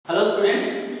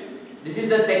This is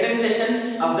the second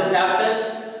session of the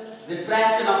chapter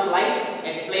Refraction of Light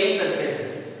at Plane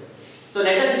Surfaces. So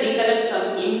let us recollect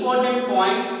some important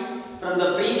points from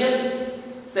the previous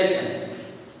session.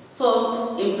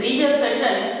 So in previous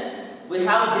session we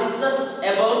have discussed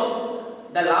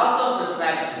about the laws of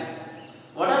refraction.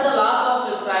 What are the laws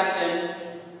of refraction?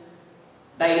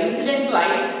 The incident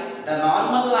light, the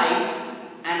normal light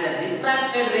and the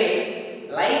refracted ray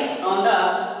lies on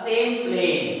the same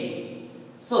plane.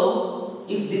 So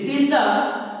if this is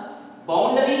the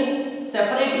boundary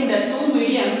separating the two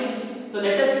mediums, so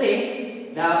let us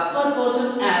say the upper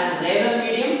portion as rarer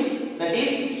medium, that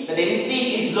is the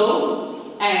density is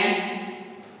low, and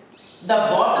the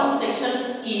bottom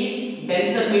section is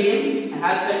denser medium. I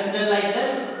have considered like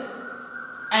that.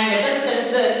 And let us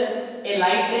consider a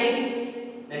light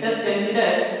ray. Let us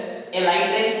consider a light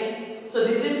ray. So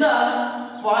this is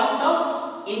the point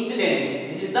of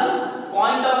incidence. This is the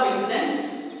point of incidence.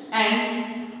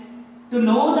 And to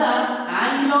know the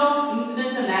angle of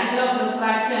incidence and angle of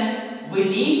refraction, we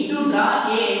need to draw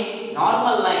a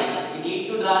normal line. We need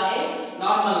to draw a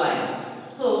normal line.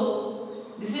 So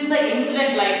this is the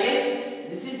incident light ray.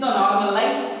 This is the normal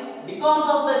light. Because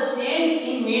of the change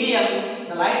in medium,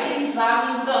 the light is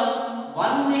traveling from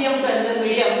one medium to another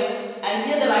medium, and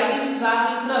here the light is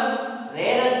traveling from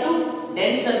rarer to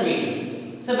denser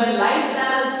medium. So when light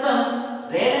travels from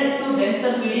rarer to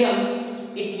denser medium,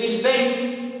 it will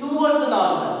bend towards the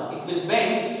normal. It will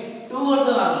bend towards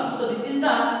the normal. So this is the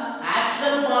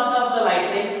actual path of the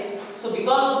light ray. So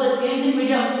because of the change in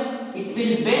medium, it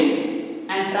will bend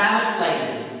and travels like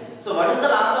this. So what is the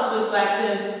laws of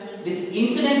refraction? This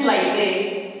incident light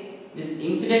ray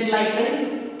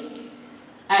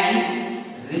and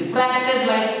refracted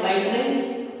light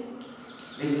ray,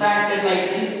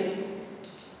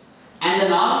 and the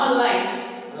normal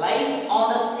light lies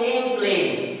on the same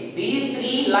plane. These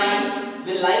three lines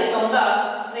will lie on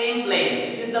the same plane.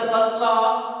 This is the first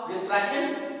law of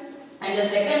refraction, and the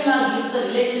second law gives the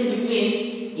relation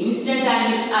between incident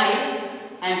angle I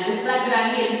and refracted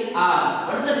angle R.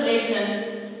 What is the relation?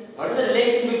 What is the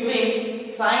relation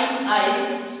between sin I?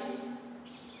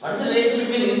 What is the relation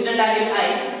between incident angle I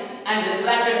and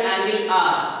refracted angle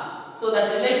R? So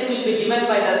that relation will be given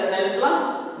by the Snell's law,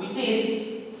 which is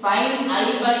sin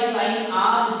I by sin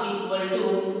R is equal to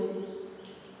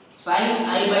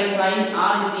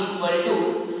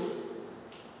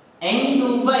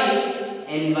N2 by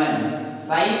N1.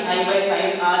 Sin I by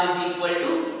sin R is equal to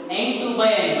N2 by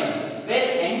N1, where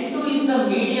N2 is the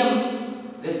medium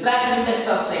refractive index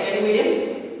of second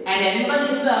medium and N1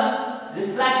 is the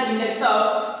refractive index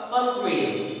of first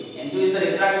medium. N2 is the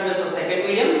refractive index of second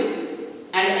medium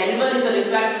and N1 is the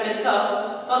refractive index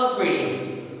of first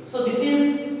medium. So this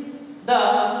is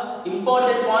the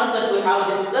important points that we have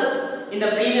discussed in the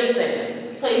previous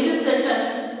session. So in this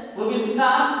session we will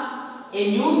start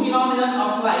a new phenomenon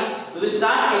of light. We will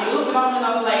start a new phenomenon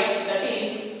of light, that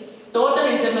is total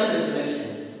internal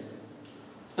reflection.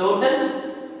 Total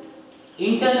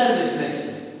internal reflection.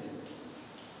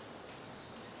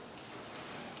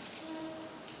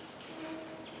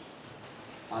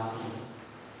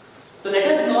 So let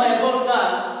us know about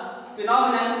the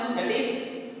phenomenon, that is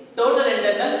total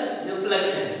internal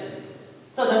reflection.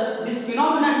 So this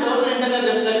phenomenon, total internal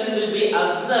reflection, will be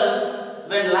observed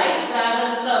when light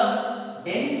travels from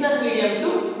denser medium to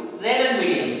rarer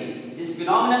medium. This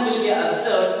phenomenon will be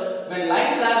observed when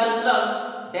light travels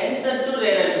from denser to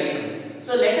rarer medium.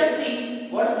 So let us see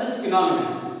what is this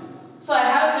phenomenon. So I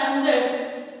have considered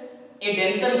a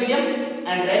denser medium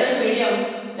and rarer medium.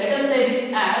 Let us say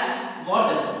this as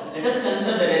water. Let us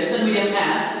consider the denser medium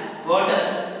as water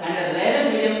and the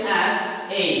rarer medium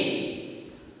as air.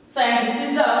 So and this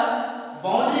is the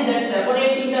boundary that is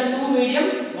separating the two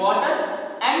mediums, water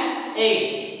and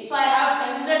air. So I have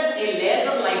considered a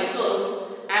laser light source,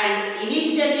 and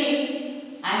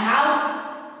initially I have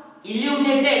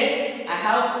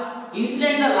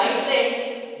incident the light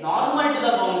ray normal to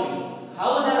the boundary.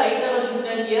 How the light ray was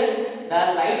incident here? The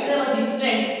light ray was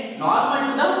incident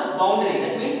normal to the boundary.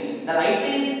 That means the light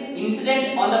ray is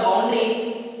incident on the boundary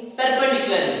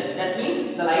perpendicularly. That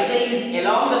means the light ray is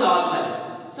along the normal.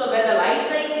 So when the light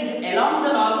ray is along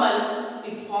the normal,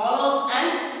 it follows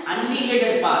an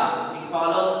undeviated path.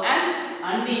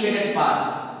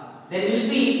 There will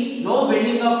be no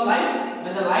bending of light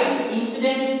when the light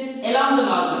incident along the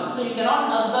normal. So you cannot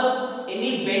observe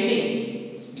any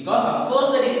bending, because of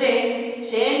course there is a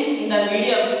change in the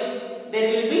medium. There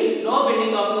will be no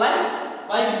bending of light.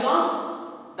 Why?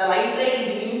 Because the light ray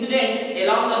is incident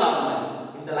along the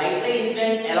normal. If the light ray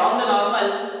incidents along the normal,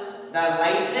 the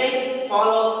light ray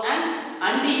follows an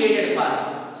undeviated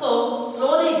path. So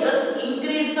slowly just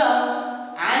increase the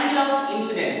angle of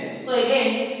incidence. So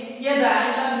again, here the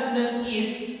angle of incidence is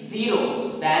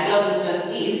 0. The angle of incidence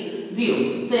is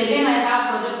 0. So again, I have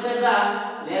projected the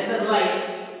laser light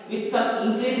with some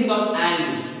increasing of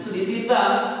angle. So this is the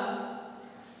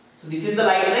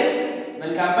light ray.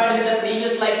 When compared with the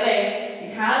previous light ray,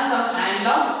 it has some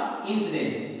angle of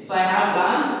incidence. So I have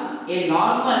done a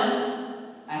normal.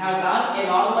 I have drawn a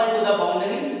normal to the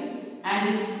boundary, and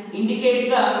this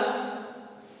indicates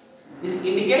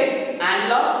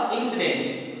angle of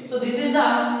incidence. So this is the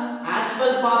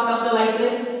actual path of the light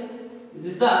ray. This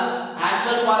is the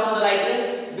actual path of the light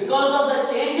ray. Because of the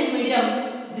change in medium,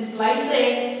 this light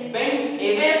ray bends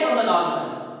away from the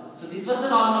normal. So this was the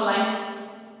normal line.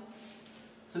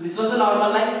 Since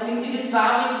it is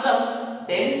traveling from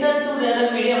denser to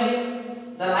rarer medium,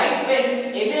 the light bends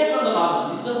away from the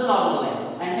normal. This was the normal line.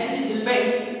 And hence it will bend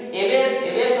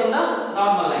away from the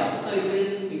normal line. So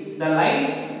the light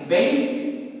bends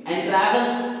and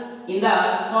travels in the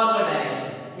forward direction.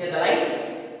 Here the light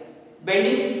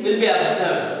bendings will be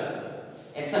observed.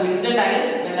 At some incident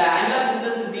angles, when the angle of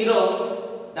distance is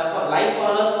 0, the light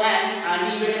follows an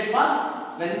undeviated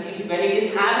path. When it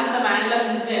is having some angle of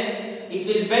incidence, it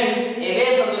will bend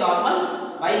away from the normal.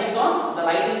 Why? Because the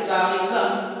light is traveling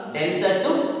from denser to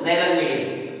rarer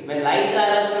medium. When light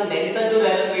travels from denser to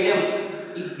rarer medium,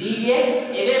 it deviates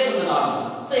away from the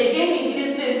normal. So again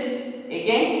increases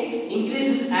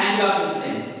angle of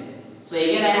incidence. So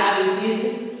again I have increased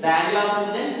the angle of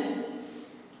incidence.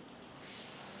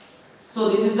 So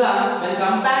this is when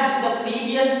compared with the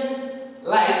previous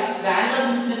light, the angle of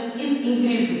incidence is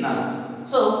increased now.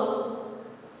 So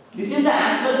this is the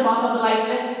actual path of the light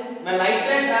ray. When light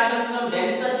ray travels from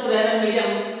denser to rarer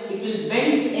medium, it will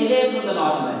bend away from the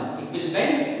normal.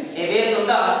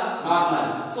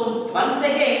 So once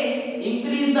again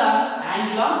increase the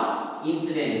angle of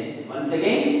incidence.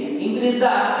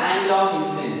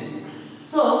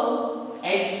 So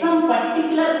at some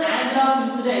particular angle of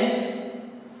incidence,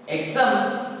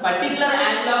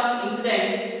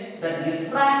 the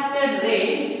refracted ray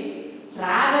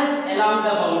travels along the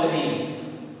boundary.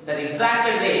 So this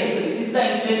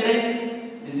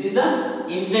is the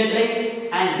incident ray,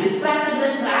 and refracted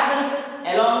ray travels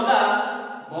along the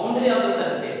boundary of the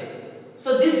surface.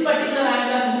 So this particular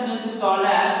angle of incidence is called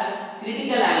as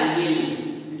critical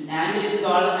angle. This angle is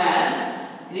called as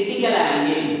critical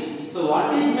angle. So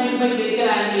what is meant by critical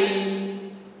angle?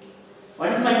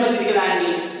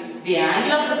 The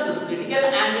angle of incidence. Critical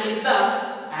angle is the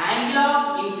angle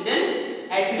of incidence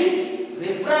at which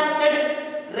refracted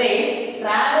ray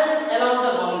travels along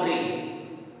the boundary.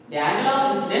 The angle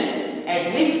of incidence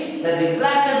at which the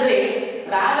refracted ray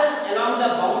travels along the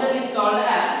boundary is called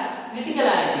as critical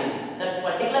angle. That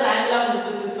particular angle of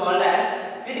incidence is called as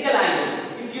critical angle.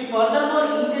 If you furthermore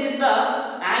increase the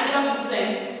angle of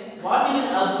incidence, what you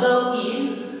will observe is,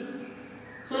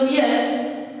 so here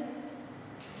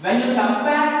when you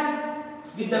compare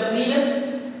with the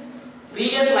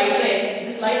previous light ray,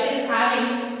 this light ray is having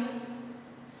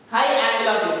high angle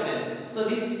of incidence. So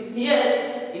this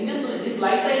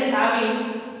light ray is having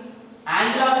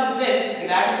angle of incidence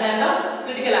greater than the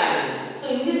critical angle. So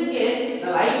in this case,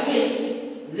 the light will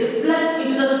reflect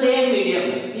into the same medium.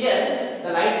 Here,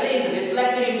 the light ray is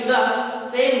reflected into the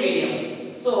same medium.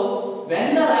 So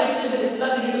when the light will be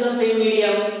reflected into the same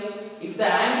medium, if the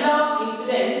angle of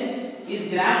incidence is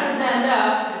greater than the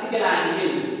critical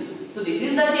angle, so this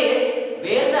is the case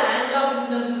where the angle of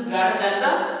incidence is greater than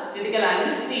the critical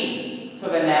angle C. So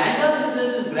when the angle of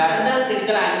incidence is greater than the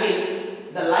critical angle,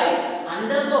 the light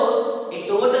undergoes a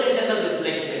total internal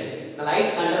reflection.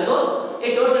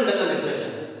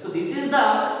 So this is the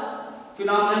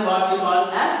phenomenon what we call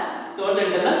as total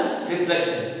internal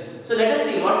reflection. So let us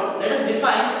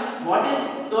define what is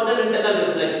total internal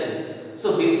reflection.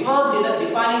 So before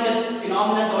defining the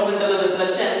phenomenon total internal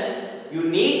reflection, you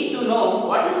need to know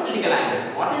what is critical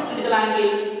angle. What is critical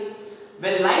angle?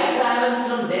 When light travels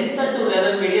from denser to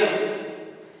rarer medium,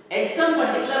 at some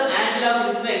particular angle of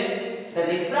incidence, the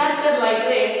refracted light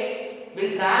ray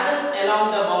will traverse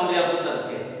along the boundary of the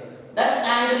surface. That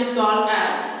angle is called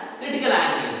as critical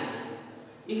angle.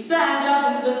 If the angle of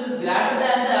incidence is greater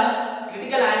than the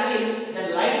critical angle, the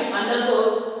light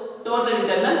undergoes total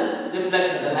internal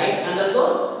reflection. The light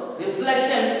undergoes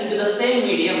reflection into the same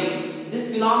medium.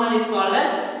 This phenomenon is called as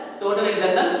total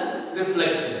internal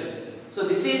reflection. So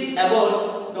this is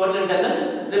about total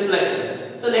internal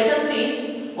reflection. So let us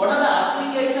see what are the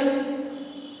applications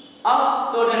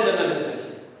of total internal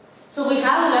reflection. So we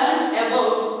have learned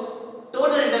about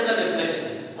total internal reflection.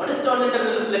 What is total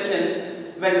internal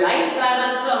reflection? When light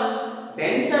travels from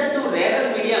denser to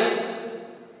rarer medium,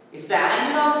 if the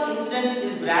angle of incidence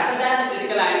is greater than the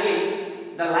critical angle,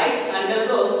 the light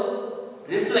undergoes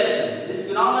reflection. This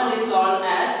phenomenon is called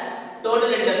as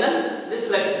total internal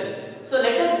reflection. So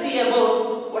let us see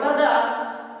about what are the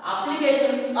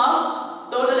applications of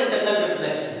total internal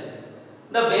reflection.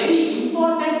 The very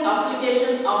important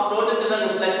application of total internal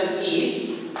reflection is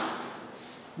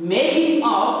making of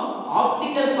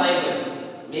optical fibers.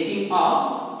 Making of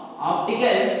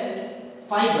optical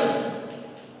fibers.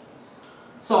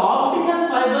 So optical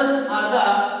fibers are the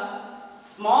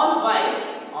small wires.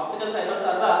 Optical fibers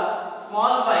are the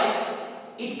small wires.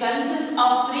 It consists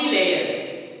of three layers.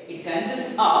 It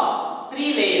consists of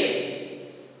three layers.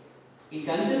 It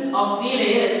consists of three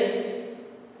layers,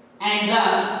 and the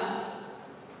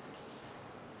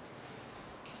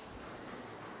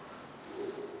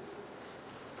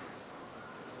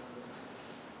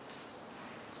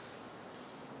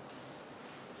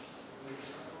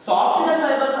so optical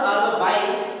fibers are the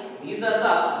wires. These are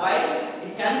the wires.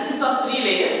 It consists of three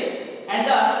layers, and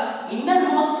the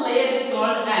innermost layer is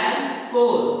called as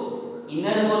core.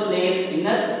 Innermost layer is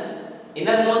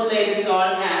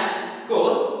called as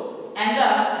core, and the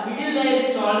middle layer is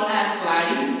called as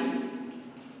cladding,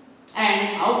 and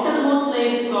outermost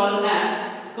layer is called as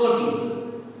coating.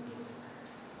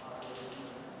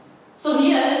 So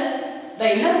here the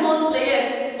innermost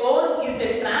layer, core, is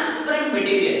a transparent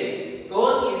material.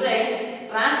 Core is a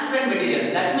transparent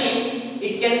material. That means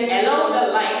it can allow the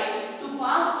light to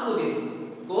pass through this.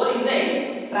 Core is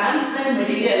a transparent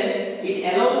material.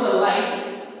 It allows the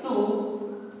light to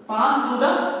pass through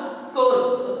the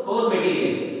core. So core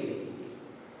material.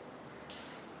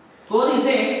 Core is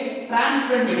a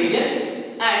transparent material,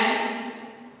 and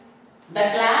the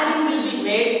cladding will be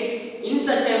made in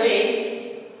such a way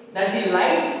that the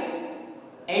light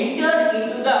entered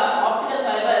into the optical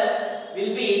fibers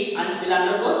will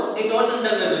undergo a total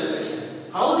internal reflection.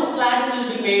 How this cladding will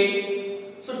be made?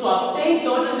 So to obtain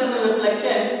total internal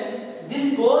reflection,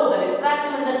 this core, the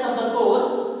refractive index of the core,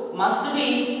 must be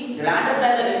greater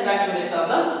than the refractive index of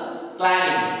the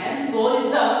cladding. Hence core is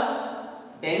the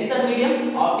denser medium,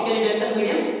 optically denser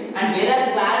medium, and whereas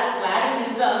cladding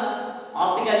is the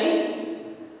optically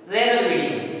rarer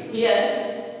medium.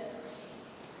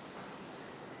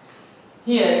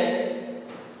 Here,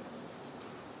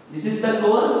 this is the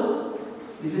core.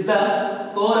 This is the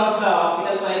core of the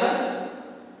optical fiber,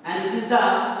 and this is the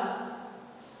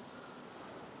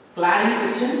cladding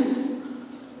section.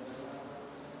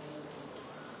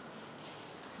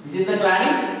 This is the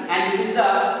cladding, and this is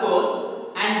the core.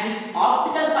 And this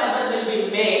optical fiber will be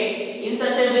made in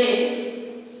such a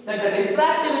way that the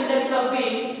refractive index of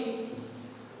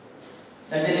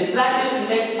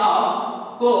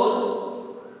core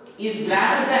is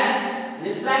greater than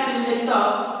refractive index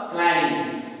of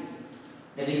cladding.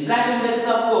 The refractive index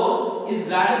of core is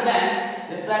greater than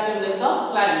refractive index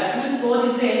of cladding. That means core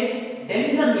is a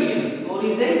denser medium. Core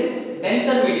is a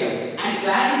denser medium, and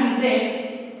cladding is a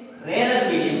rarer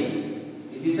medium.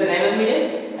 This is a rarer medium,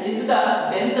 and this is the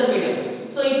denser medium.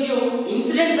 So if you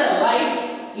incident the light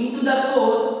into the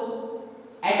core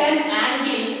at an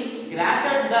angle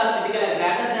greater than the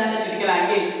critical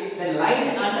angle, the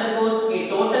light undergoes a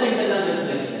total internal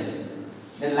reflection.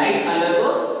 The light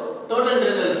undergoes total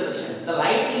internal reflection. The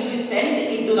light will be sent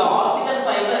into the optical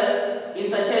fibers in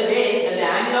such a way that the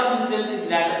angle of incidence is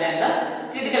greater than the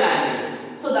critical angle.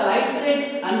 So the light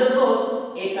ray undergoes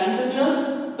a continuous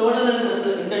total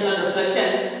internal reflection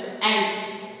and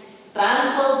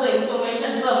transfers the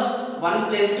information from one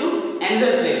place to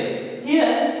another place.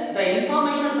 Here the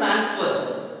information transfer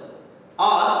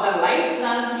or the light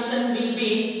transmission will be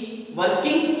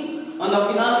working on the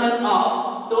phenomenon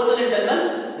of total internal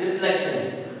reflection.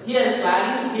 Here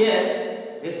cladding, here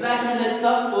refractive index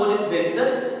of core is denser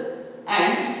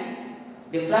and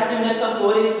refractive index of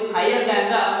core is higher than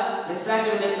the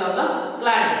refractive index of the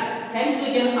cladding. Hence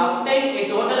we can obtain a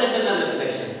total internal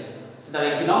reflection. So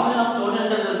the phenomenon of total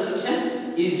internal reflection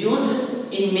is used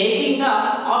in making the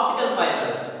optical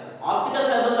fibers. Optical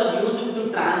fibers are used to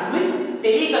transmit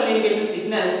telecommunication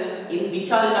signals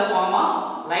which are in the form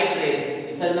of light rays.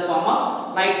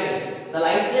 The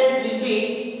light rays will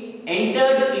be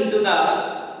entered into the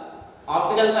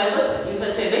optical fibers in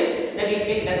such a way that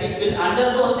it will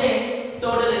undergo a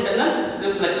total internal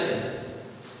reflection.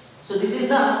 So this is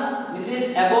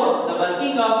about the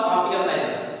working of optical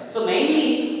fibers. So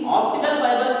mainly optical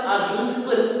fibers are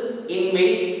useful in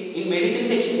medicine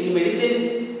section.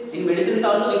 In medicines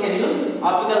also we can use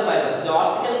optical fibers. The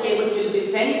optical cables will be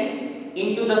sent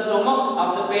into the stomach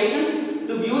of the patients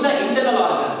to view the internal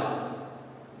organs.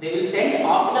 They will send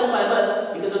optical fibers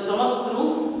into the stomach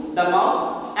through the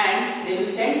mouth, and they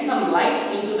will send some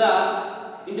light into the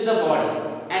body,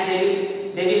 and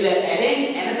they will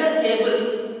arrange another cable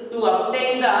to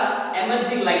obtain the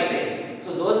emerging light rays.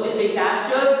 So those will be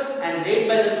captured and read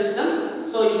by the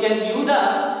systems. So you can view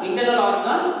the internal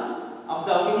organs of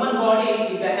the human body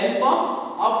with the help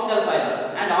of optical fibers.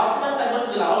 And optical fibers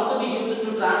will also be used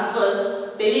to transfer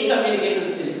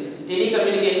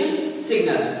telecommunication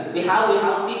signals. We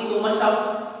have seen so much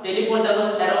of telephone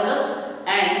towers around us,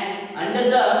 and under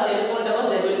the telephone towers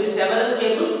there will be several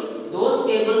cables. Those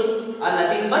cables are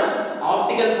nothing but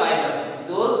optical fibers.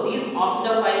 These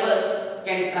optical fibers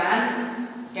can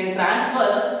transfer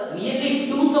nearly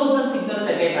 2000 signals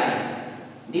at a time.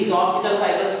 These optical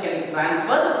fibers can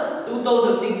transfer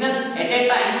 2000 signals at a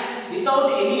time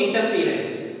without any interference.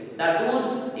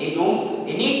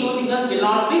 Any two signals will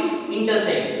not be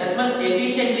intersected. That much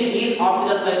efficiently these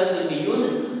optical fibers will be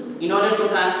used in order to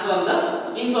transfer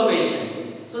the information.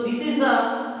 So this is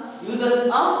the uses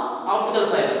of optical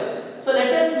fibers. So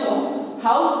let us know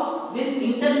how this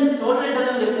total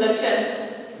internal reflection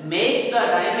makes the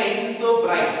diamond so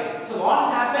bright. So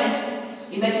what happens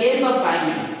in the case of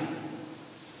diamond?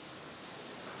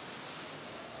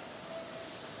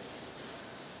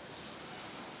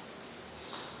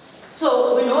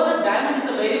 So we know that diamond is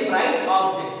a very bright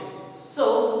object.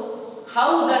 So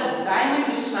how the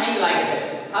diamond will shine like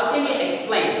that? How can we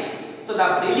explain? So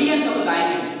the brilliance of the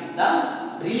diamond,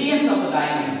 brilliance of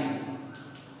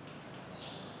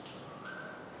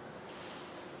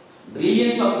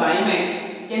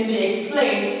diamond can be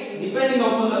explained depending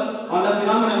upon the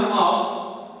phenomenon of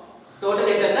total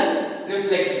internal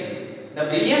reflection. The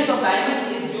brilliance of diamond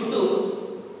is due to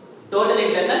total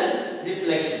internal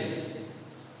reflection.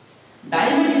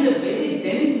 Diamond is a very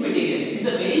dense material. It is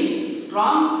a very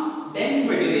strong, dense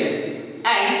material,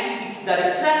 and the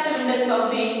refractive index of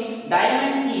the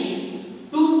diamond is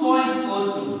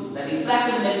 2.42. The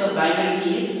refractive index of diamond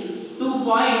is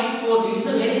 2.42. It is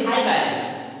a very high value.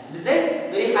 It is a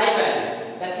very high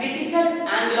value. The critical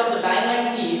angle of the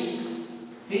diamond is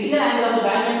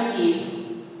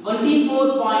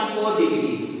 24.4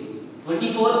 degrees.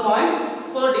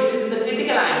 24.4 degrees is the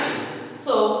critical angle.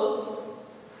 So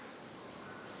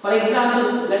for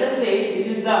example, let us say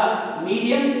this is the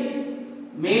medium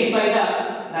made by the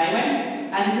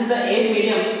diamond, and this is the air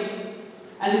medium,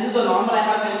 and this is the normal I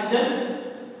have considered.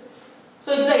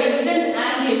 So if the incident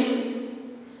angle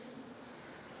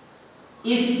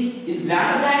is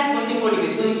greater than 24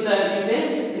 degrees, so if you say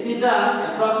this is the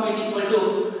approximately equal to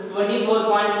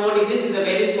 24.4 degrees, is a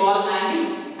very small angle,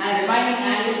 and remaining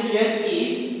angle here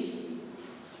is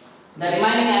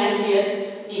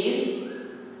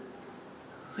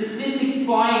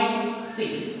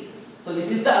 66.6. So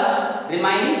this is the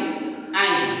remaining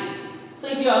angle. So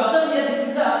if you observe here, this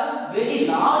is the very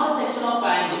large section of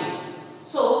angle.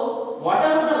 So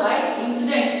whatever the light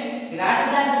incident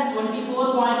greater than this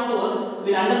 24.4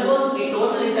 will undergo a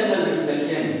total internal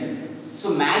reflection. So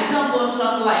maximum portion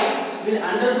of light will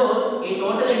undergo a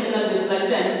total internal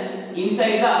reflection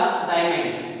inside the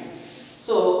diamond.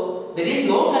 So there is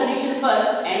no condition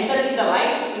for entering the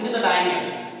light into the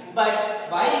diamond. But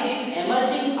while it is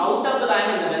emerging out of the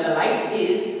diamond, when the light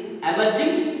is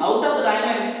emerging out of the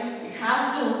diamond, it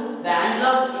has to, the angle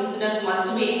of incidence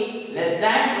must be less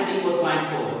than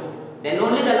 24.4. Then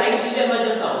only the light will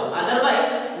emerges out.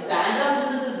 Otherwise, if the angle of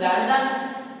incidence is greater than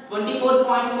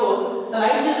 24.4, the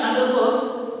light will undergo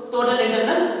total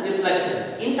internal reflection.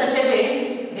 In such a way,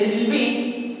 there will be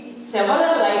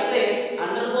several light rays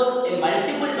undergoes a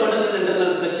multiple total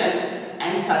internal reflection,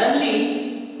 and suddenly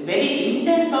very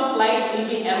intense of light will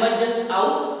be emerges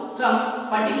out from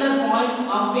particular points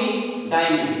of the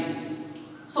diamond.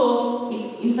 So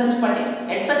at such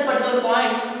particular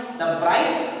points, the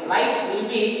bright light will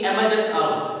be emerges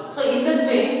out. So in that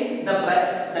way, the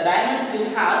diamonds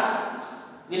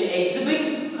will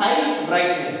exhibit high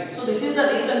brightness. So this is the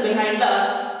reason behind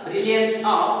the brilliance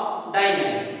of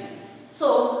diamond. So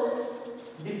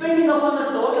depending upon the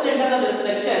total internal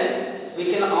reflection, we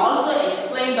can also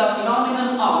explain the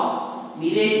phenomenon of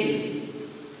mirages.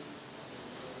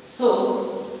 So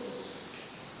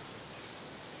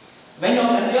when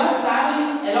we are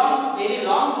traveling along very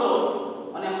long roads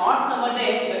on a hot summer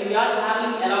day, when we are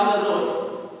traveling along the roads,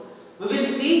 we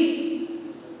will see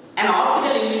an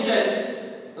optical illusion,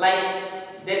 like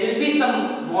there will be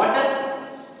some water,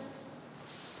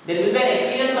 there will be an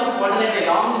appearance of water at a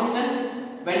long distance.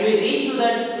 When we reach to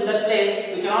that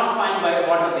place, we cannot find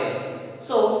water there.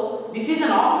 So this is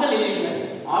an optical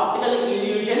illusion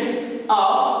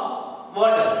of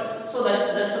water. So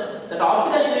that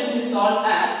optical illusion is called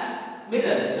as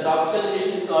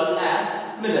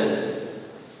mirrors.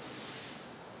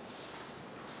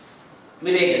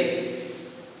 Mirages.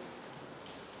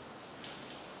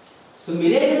 So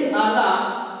mirages are the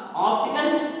optical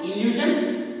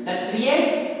illusions that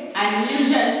create an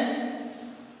illusion,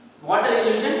 water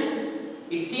illusion.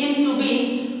 It seems to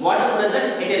be water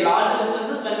present at a large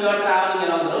distances when we are traveling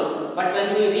along the road, but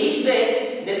when we reach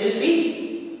there, there will be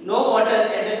no water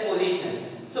at that position.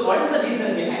 So what is the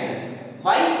reason behind it?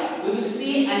 Why we will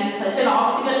see such an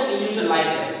optical illusion like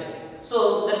that?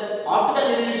 So that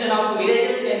optical illusion of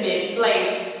mirages can be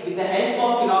explained with the help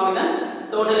of phenomenon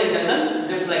total internal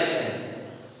reflection.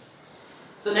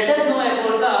 So let us know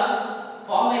about the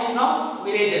formation of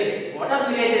mirages. What are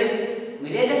mirages?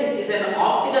 Mirages is an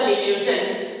optical illusion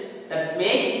that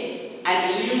makes an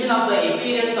illusion of the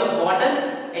appearance of water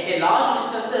at a large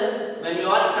distances when you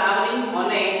are traveling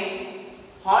on a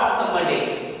hot summer day.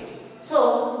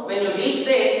 So when you reach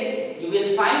there, you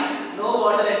will find no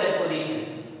water at that position.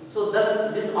 So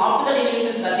thus this optical illusion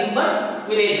is nothing but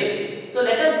mirages. So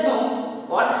let us know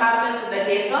what happens in the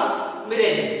case of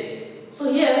mirages.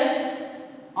 So here,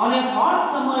 on a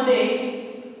hot summer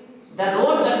day, the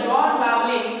road that you are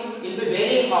traveling will be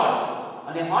very hot.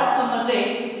 On a hot summer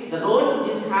day, the road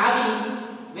is having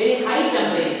very high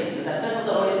temperature. The surface of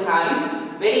the road is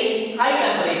having very high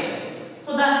temperature.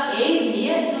 So the air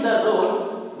near to the road,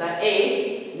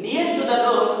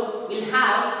 will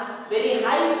have very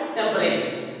high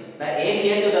temperature. The air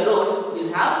near to the road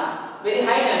will have very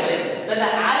high temperature. When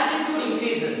the altitude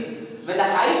increases, when the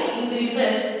height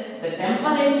increases, the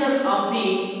temperature of the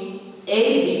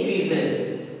air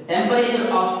decreases. Temperature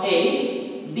of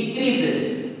air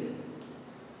decreases.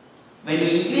 When you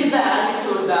increase the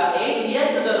altitude, the air near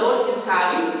to the road is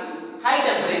having high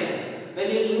temperature. When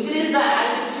you increase the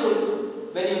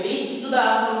altitude, when you reach to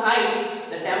the some height,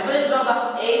 the temperature of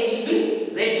the air will be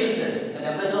reduces. The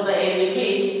temperature of the air will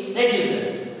be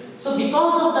reduces. So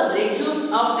because of the reduce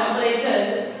of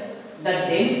temperature, the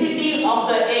density of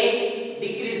the air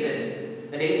decreases.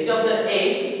 The density of the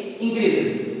air increases.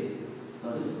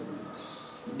 Sorry.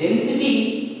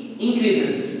 Density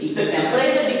increases. If the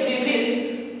temperature decreases,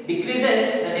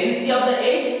 the density of the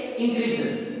air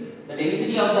increases. The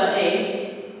density of the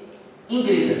air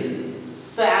increases.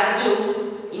 So as you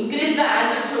increase the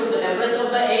altitude, the temperature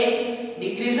of the air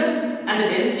decreases and the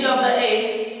density of the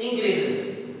air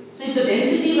increases. So if the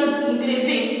density was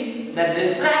increasing, the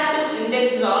refractive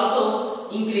index is also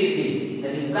increasing. The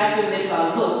refractive index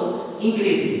also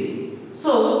increasing.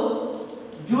 So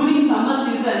during summer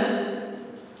season,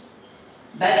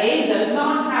 the air does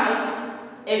not have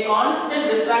a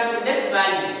constant refractive index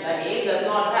value. The air does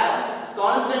not have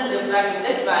constant refractive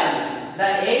index value. The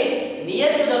air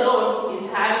near to the road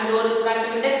is having low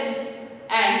refractive index,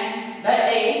 and the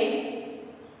air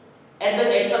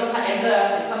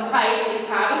at some height is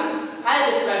having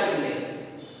high refractive index.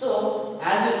 So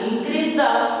as you increase the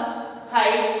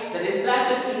height, the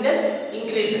refractive index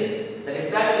increases. The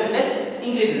refractive index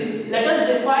increases. Let us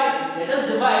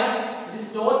divide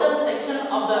this total section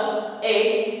of the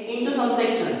air into some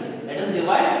sections. Let us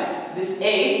divide this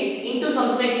air into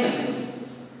some sections.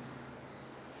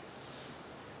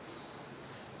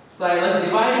 So I was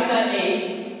dividing the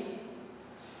air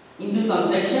into some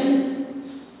sections.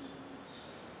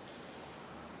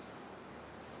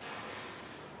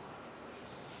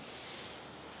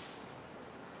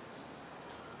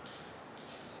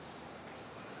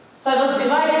 So I was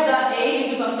divided the air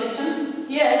into some sections.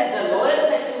 Here the lower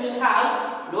section will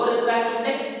have low refractive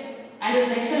index, and the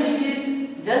section which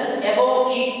is just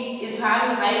above it is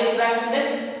having high refractive index,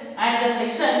 and the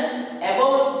section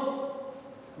above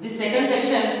this second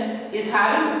section is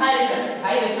having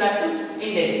high refractive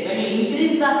index. When you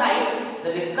increase the height,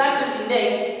 the refractive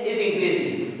index is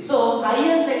increasing. So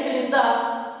higher section is the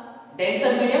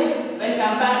denser medium when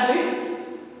compared to its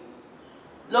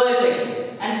lower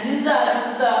section, and this is the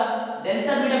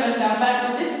denser medium when compared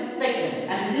to this section,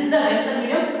 and this is the denser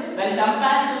medium when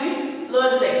compared to its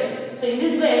lower section. So in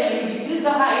this way, when you decrease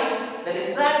the height, the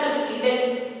refractive index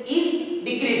is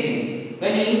decreasing.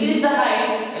 When you increase the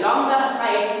height, along the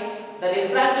height, the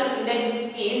refractive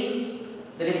index is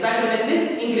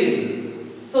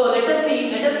increasing. So let us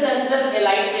consider a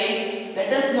light ray.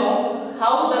 Let us know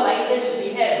how the light ray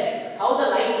behaves, how the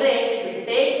light ray will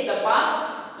take the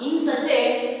path in such a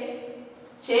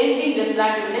changing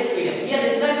refractive index medium.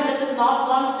 Here refractive index is not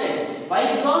constant.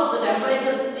 Why? Because the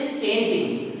temperature is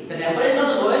changing. The temperature of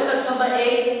the lower section of the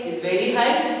air is very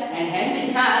high, and hence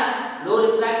it has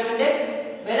low refractive index,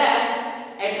 whereas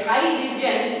at high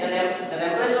regions the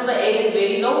temperature of the air is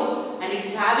very low and it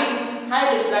is having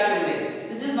high refractive index.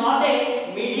 This is not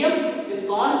a medium with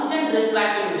constant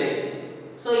refractive index.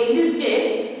 So in this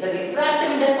case, the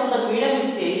refractive index of the medium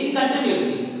is changing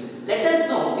continuously. Let us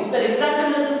know, if the refractive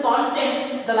index is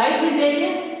constant, the light will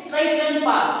take a straight line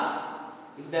path.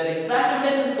 If the refractive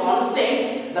index is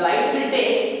constant, the light will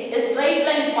take a straight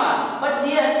line path. But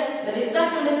here the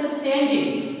refractive index is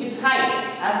changing with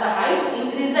height. As the height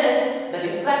increases, the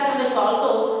refractive index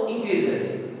also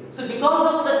increases. So because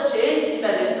of the change in the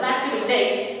refractive index,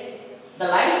 the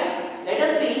light, let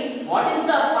us see what is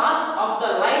the path of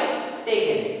the light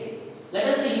taken. Let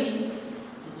us see.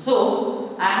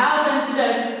 So I have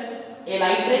considered a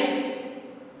light ray.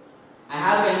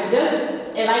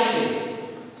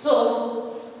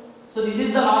 So this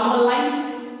is the normal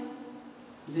line.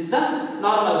 This is the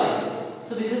normal line.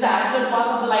 So this is the actual path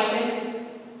of the light ray.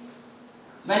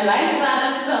 When light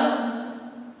travels from,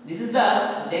 this is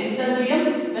the denser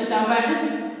medium. When compared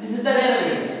this is the rarer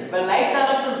medium. When light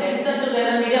travels from denser to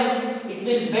rarer medium, it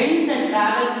will bends and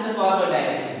travels in the forward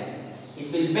direction.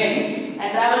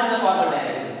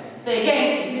 So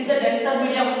again, this is the denser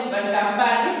medium when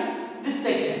compared with this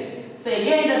section. So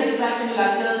again, the refraction will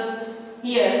occur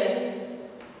here.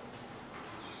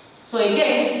 So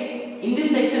again, in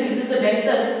this section, this is the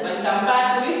denser when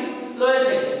compared to its lower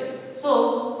section.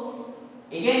 So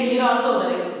again, here also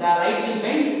the light will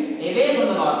bend away from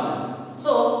the normal.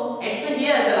 So except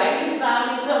here, the light is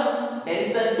traveling from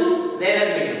denser to rarer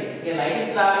medium. Here, light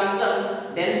is traveling from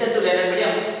denser to rarer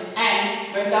medium,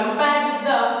 and when compared with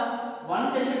the one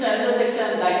section to another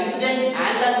section, the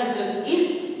angle of incidence is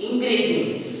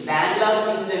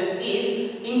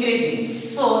increasing.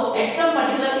 So at some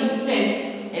particular instance,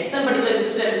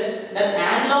 that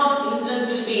angle of incidence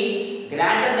will be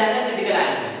greater than the critical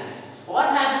angle. What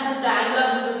happens if the angle of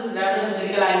incidence is greater than the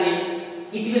critical angle?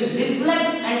 It will reflect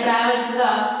and travels in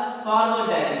the forward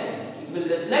direction.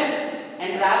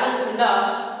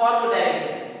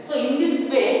 So in this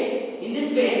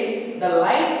way, the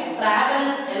light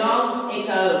travels along a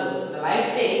curve. The light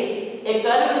takes a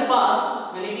curved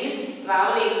path when it is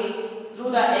traveling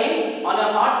through the air on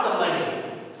a hot summer day.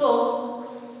 So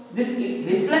this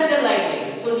reflected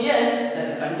light. So here the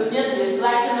continuous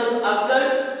refraction was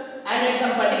occurred, and at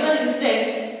some particular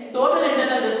instant, total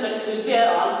internal reflection will be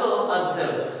also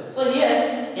observed. So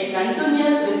here a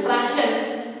continuous refraction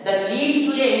that leads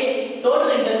to a total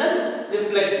internal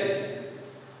reflection.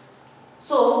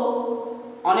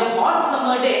 So on a hot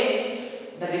summer day,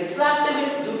 the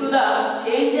refractive, due to the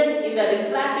changes in the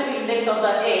refractive index of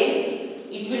the air,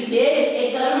 it will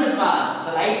take a curved path.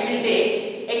 The light will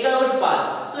take a curved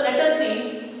path. So let us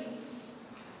see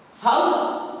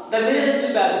how the mirrors will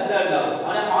be observed now.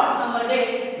 On a hot summer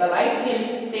day, the light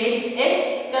will takes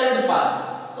a curved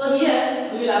path. So here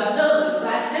we will observe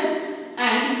refraction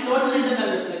and total internal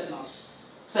reflection.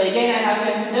 So again I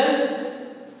have considered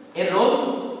a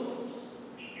road.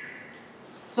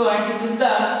 So and this is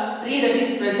the tree that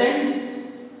is present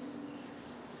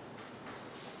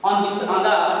on the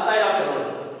side of the road.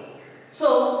 So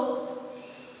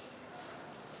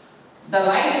the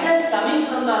light rays coming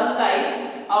from the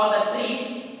sky or the trees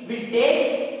will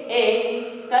take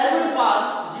a curved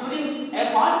path during a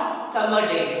hot summer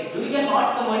day. During a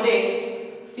hot summer day,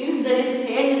 since there is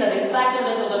change in the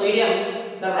refractiveness of the medium,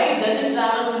 the light doesn't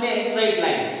travel in a straight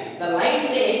line. The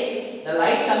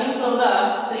light coming from the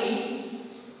tree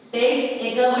takes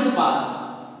a curved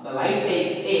path. The light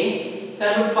takes a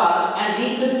curved path and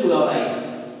reaches to our eyes.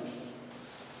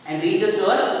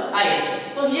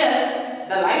 So here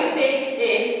the light takes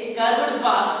a curved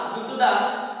path due to the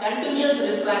continuous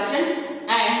refraction,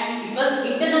 and it was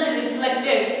internally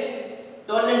reflected,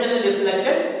 total internally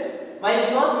reflected. Why?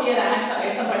 Because here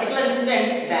at some particular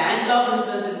instant, the angle of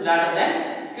incidence is greater than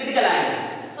critical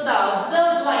angle. So the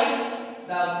observed light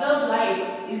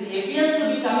appears to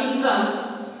be coming from.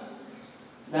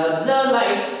 The observed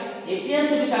light appears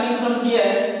to be coming from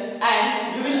here,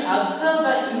 and you will observe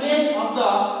the image of the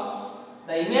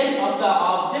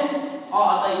object or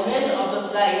the image of the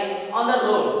sky on the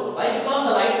road. Why? Because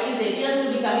the light appears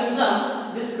to be coming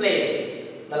from this place.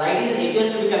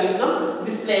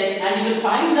 And you will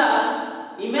find the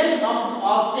image of this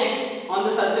object on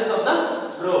the surface of the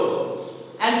road.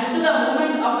 And due to the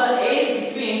movement of the air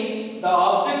between the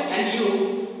object and you,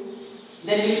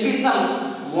 there will be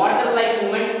some water-like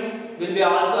movement will be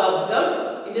also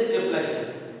observed in this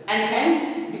reflection. And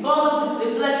hence, because of this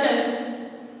reflection,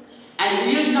 an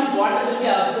illusion of water will be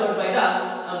observed by the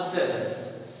observer.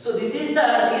 So this is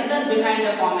the reason behind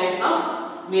the formation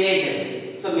of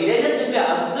mirages. So mirages will be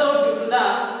observed due to the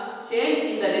change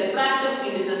in the refractive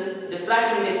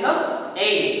index of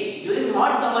air. During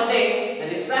hot summer day, the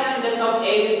refractive index of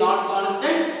air is not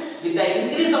constant. With the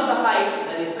increase of the height,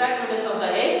 the refractive index of the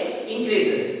air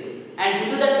increases. And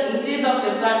due to that increase of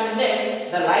refractive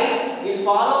index, the light will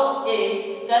follow a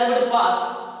curved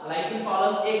path.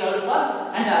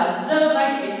 And the observed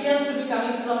light appears to be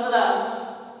coming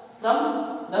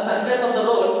from the surface of the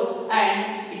road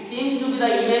and it seems to be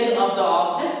the image of the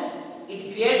object.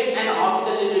 It creates an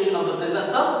optical illusion of the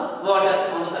presence of water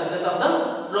on the surface of the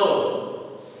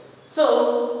road.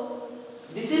 So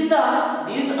these are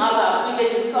the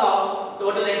applications of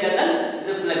total internal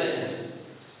reflection.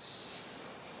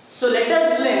 So let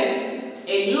us learn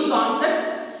a new concept,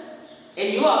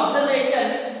 a new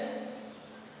observation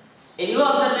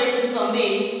from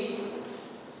the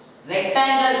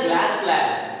rectangular glass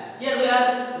slab. Here we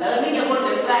are learning about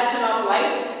refraction of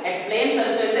light at plane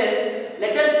surfaces.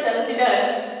 Let us consider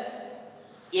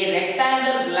a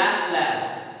rectangular glass slab.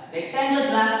 Rectangular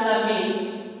glass slab means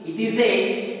it is a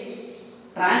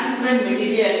transparent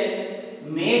material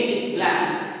made with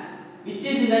glass which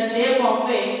is in the shape of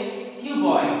a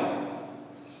cuboid.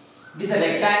 It is a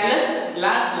rectangular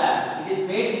glass slab. It is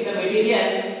made with the material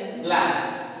glass.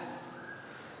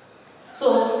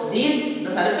 So the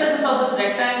surfaces of this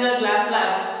rectangular glass slab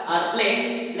are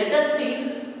plane. Let us see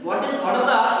what are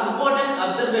the important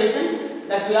observations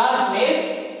that we are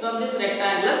made from this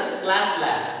rectangular glass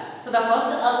slab. So the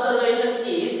first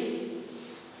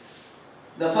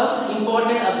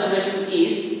important observation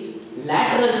is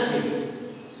lateral shift.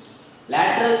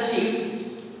 Lateral shift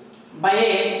by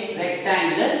a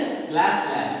rectangular glass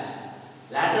slab.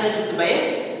 Lateral shift by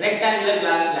a rectangular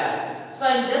glass slab. So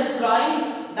I am just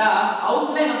drawing the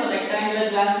outline of the rectangular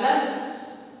glass slab.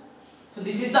 So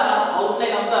this is the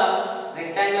outline of the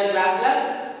rectangular glass slab,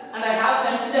 and I have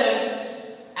considered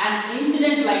an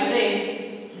incident light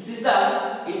ray. This is the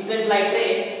incident light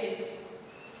ray.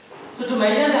 So to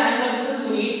measure the angle of incidence,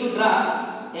 we need to draw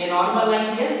a normal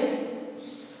line here.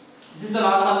 This is the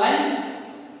normal line.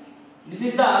 This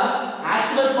is the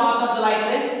actual path of the light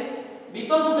ray.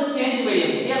 Because of the change in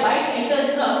medium, here light enters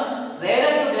from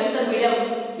rarer to denser medium.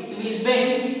 It will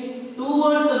bend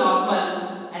towards the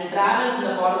normal and travels in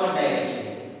the forward direction.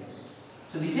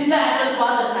 So this is the actual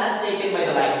path that has taken by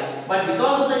the light. But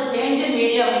because of the change in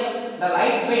medium, the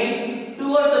light bends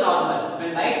towards the normal.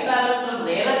 When light travels from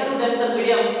rarer to denser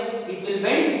medium, it will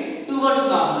bend towards the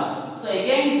normal. So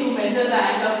again, to measure the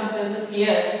angle of incidence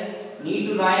here, need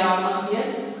to draw a normal here.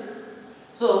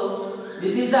 So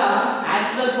this is the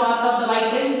actual path of the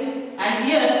light ray, and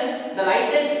here the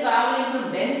light ray is traveling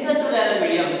from denser to rarer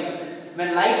medium.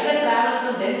 When light ray travels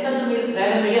from denser to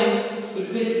rarer medium, it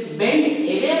will bend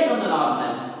away from the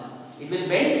normal. It will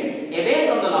bend away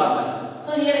from the normal.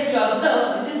 So here if you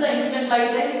observe, this is the incident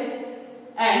light ray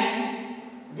and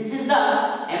this is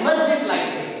the emergent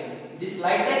light ray. This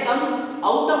light ray comes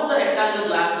out of the rectangular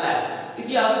glass slab. If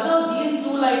you observe these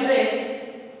two light rays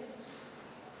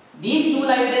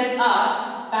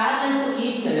are parallel to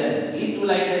each other. These two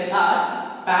light rays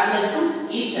are parallel to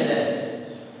each other.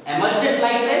 Emergent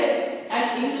light ray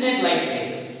and incident light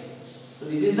ray. So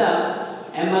this is the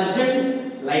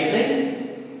emergent light ray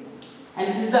and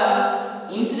this is the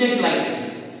incident light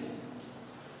ray.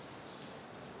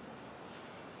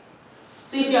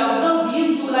 So if you observe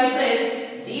these two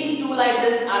light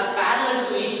rays are parallel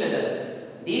to each other.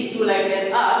 These two light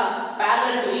rays are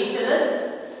parallel to each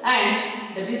other,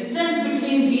 and the distance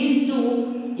between these two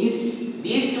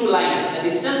lines, the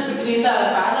distance between the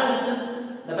parallel distance,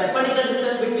 the perpendicular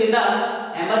distance between the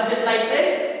emergent light ray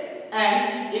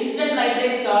and incident light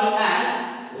ray is called as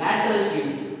lateral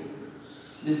shift.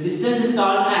 This distance is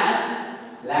called as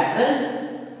lateral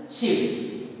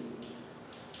shift.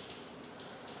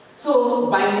 So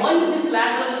by knowing this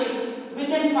lateral shift, we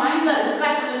can find the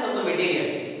refractiveness of the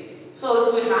material.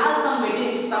 So if we have some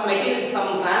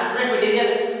transparent material,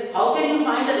 how can you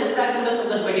find the refractiveness of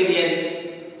that material?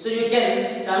 So you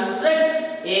can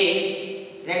construct a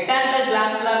rectangular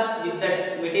glass slab with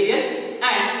that material,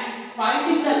 and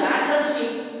finding the lateral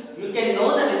shift, you can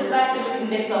know the refractive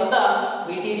index of the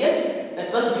material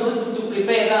that was used to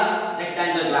prepare the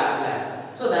rectangular glass slab.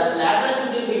 So the lateral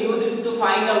shift will be used to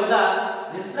find out the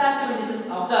refractive indices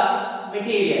of the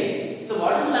material. So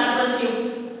what is lateral shift?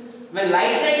 When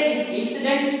light ray is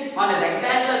incident on a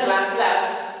rectangular glass slab,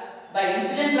 the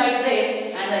incident light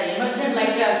ray and the emergent light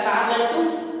ray are parallel to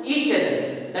each other.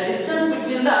 The distance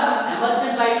between the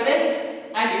emergent light ray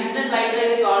and incident light ray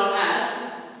is called as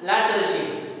lateral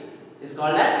shift.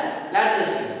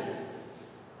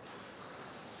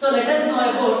 So let us know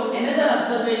about another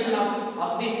observation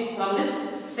of this from this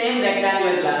same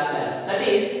rectangular glass slab. That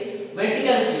is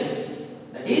vertical shift.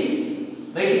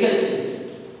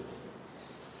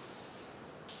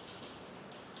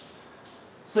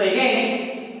 So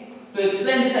again, to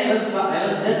explain this, I was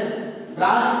just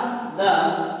drawn the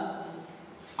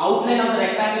outline of the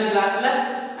rectangular glass slab.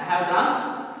 I have drawn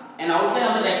an outline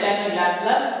of the rectangular glass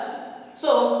slab.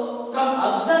 So from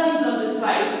observing from this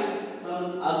side,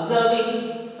 from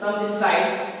from this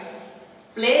side,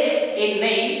 place a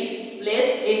nail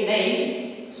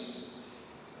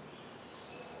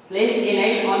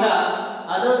on the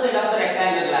other side of the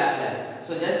rectangle glass slab.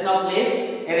 So just now place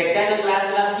a rectangle glass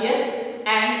slab here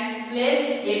and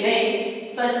place a nail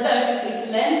such that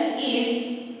its length is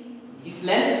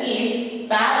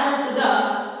parallel to the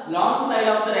long side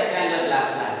of the rectangle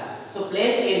glass slab. So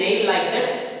place a nail like that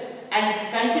and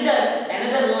consider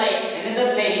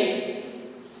another nail.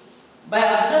 By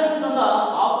observing from the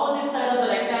opposite side of the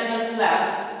rectangle slab,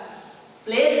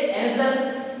 place another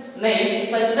nail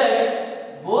such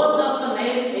that both of the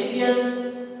nails appears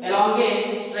along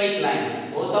a straight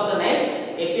line.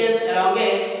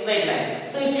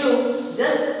 So if you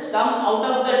just come out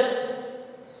of that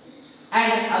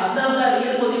and observe the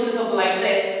real positions of the light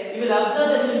rays, you will observe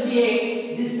there will be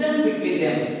a distance between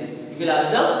them. But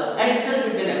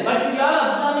if you are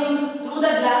observing through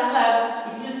the glass slab,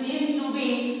 it will seem to be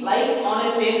lies on a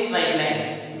same straight line.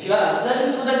 If you are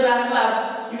observing through the glass slab,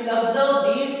 you will observe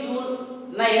these two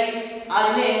lines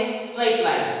are in a straight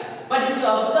line. But if you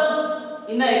observe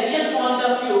in a real point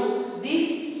of view, these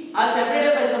are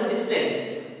separated by some distance.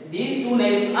 These two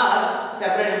nails are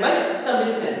separated by some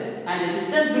distance, and the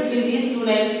distance between these two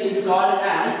nails will be called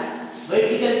as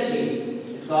vertical sheet.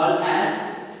 It's called as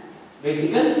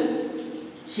vertical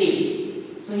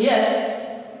sheet. So here,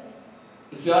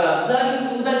 if you are observing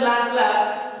through the glass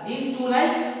slab, these two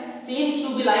lines seems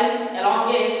to be lies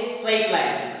along a straight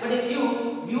line. But if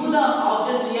you view the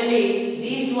objects really,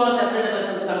 these two are separated by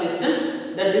some distance.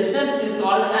 The distance is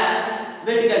called as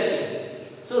vertical sheet.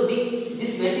 So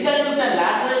this vertical shift and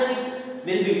lateral shift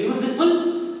will be useful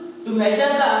to measure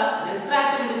the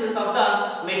refractive indices of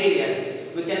the materials.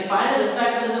 We can find the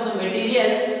refractive index of the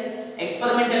materials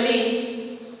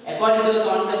experimentally according to the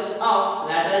concepts of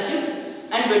lateral shift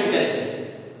and vertical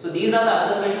shift. So these are the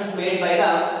observations made by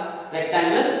the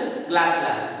rectangular glass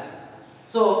slabs.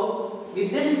 So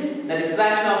with this, the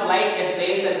refraction of light at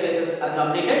plane surfaces are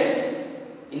completed.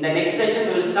 In the next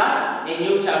session, we will start a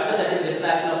new chapter, that is